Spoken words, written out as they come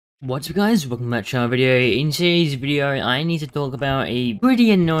What's up guys, welcome back to our video. In today's video, I need to talk about a pretty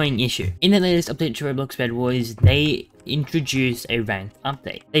annoying issue. In the latest update to Roblox BedWars, they introduced a ranked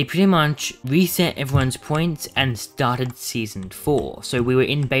update. They pretty much reset everyone's points and started Season 4. So we were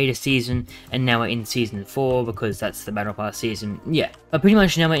in beta season, and now we're in Season 4 because that's the Battle Pass season. Yeah, but pretty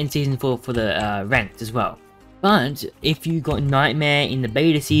much now we're in Season 4 for the ranked as well. But if you got Nightmare in the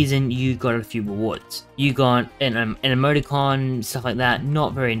beta season, you got a few rewards. You got an emoticon, stuff like that,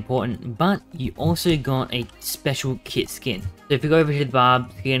 not very important, but you also got a special kit skin. So if you go over to the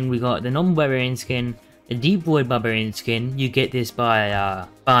Barb skin, we got the normal Barbarian skin, the Deep Void Barbarian skin. You get this by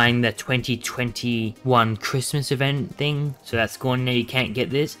buying the 2021 Christmas event thing, so that's gone now, you can't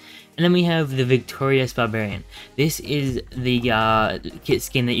get this. And then we have the Victorious Barbarian. This is the kit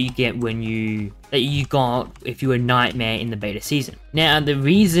skin that you get when you got if you were Nightmare in the beta season. Now, the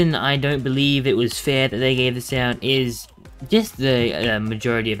reason I don't believe it was fair that they gave this out is just the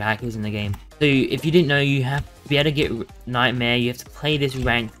majority of hackers in the game. So if you didn't know, you have to be able to get Nightmare, you have to play this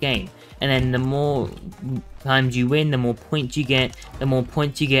ranked game. And then the more times you win, the more points you get. The more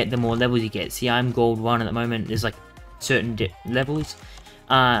points you get, the more levels you get. See, I'm gold 1 at the moment. There's like certain levels.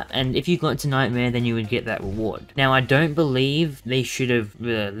 And if you got to Nightmare, then you would get that reward. Now, I don't believe they should have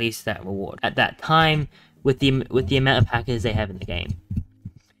released that reward at that time with the amount of hackers they have in the game.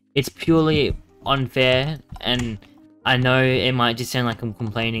 It's purely unfair, and I know it might just sound like I'm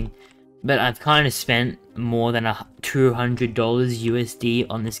complaining, but I've kind of spent more than $200 USD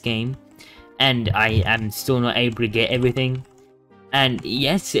on this game, and I am still not able to get everything. And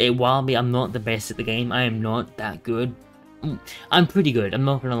yes, while I'm not the best at the game, I am not that good. I'm pretty good, I'm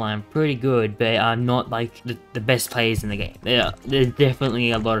not gonna lie, I'm pretty good, but I'm not like the best players in the game. There's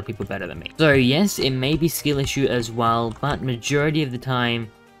definitely a lot of people better than me. So yes, it may be skill issue as well, but majority of the time,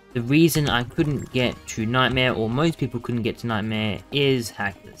 the reason I couldn't get to Nightmare, or most people couldn't get to Nightmare, is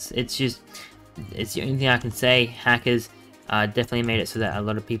hackers. It's the only thing I can say. Hackers definitely made it so that a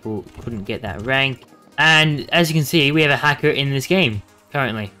lot of people couldn't get that rank. And as you can see, we have a hacker in this game,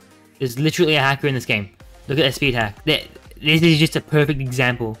 currently. There's literally a hacker in this game. Look at that speed hack. This is just a perfect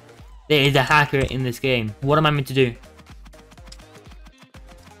example. There is a hacker in this game. What am I meant to do?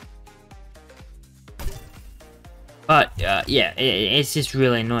 But, yeah, it's just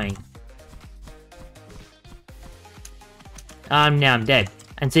really annoying. Now I'm dead.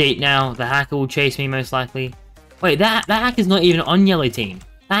 And see, now the hacker will chase me most likely. Wait, that hacker's not even on yellow team.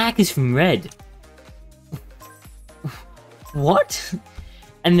 That hacker's from red. What?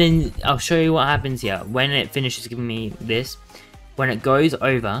 And then I'll show you what happens here. When it finishes giving me this, when it goes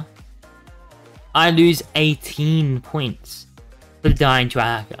over, I lose 18 points for dying to a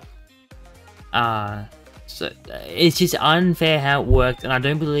hacker. So it's just unfair how it worked, and I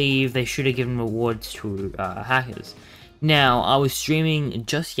don't believe they should have given rewards to hackers. Now, I was streaming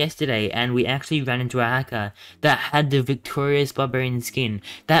just yesterday, and we actually ran into a hacker that had the Victorious Barbarian skin.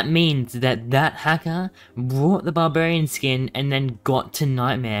 That means that that hacker brought the Barbarian skin and then got to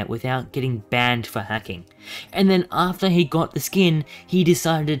Nightmare without getting banned for hacking. And then after he got the skin, he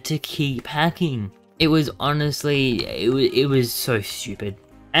decided to keep hacking. It was honestly, it was so stupid.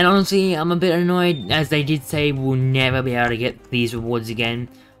 And honestly, I'm a bit annoyed, as they did say we'll never be able to get these rewards again.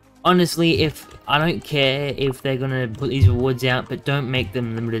 Honestly, I don't care if they're gonna put these rewards out, but don't make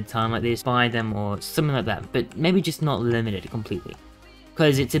them limited time like this, buy them or something like that, but maybe just not limited completely.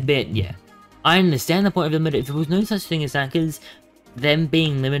 Because it's a bit, yeah. I understand the point of limited. If there was no such thing as hackers, them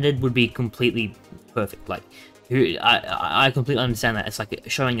being limited would be completely perfect. Like, I completely understand that. It's like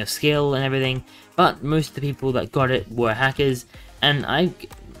showing your skill and everything, but most of the people that got it were hackers, and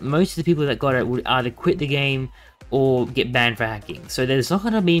most of the people that got it would either quit the game or get banned for hacking, so there's not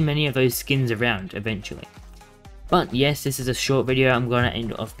going to be many of those skins around eventually. But yes, this is a short video, I'm going to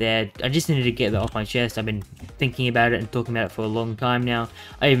end it off there. I just needed to get that off my chest. I've been thinking about it and talking about it for a long time now.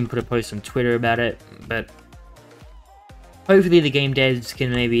 I even put a post on Twitter about it, but hopefully the game devs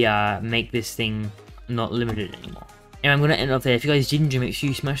can maybe make this thing not limited anymore. And I'm going to end it off there. If you guys did enjoy, make sure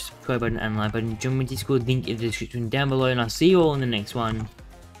you smash the subscribe button and like button. Join my Discord, link in the description down below, and I'll see you all in the next one.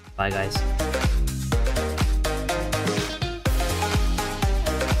 Bye guys.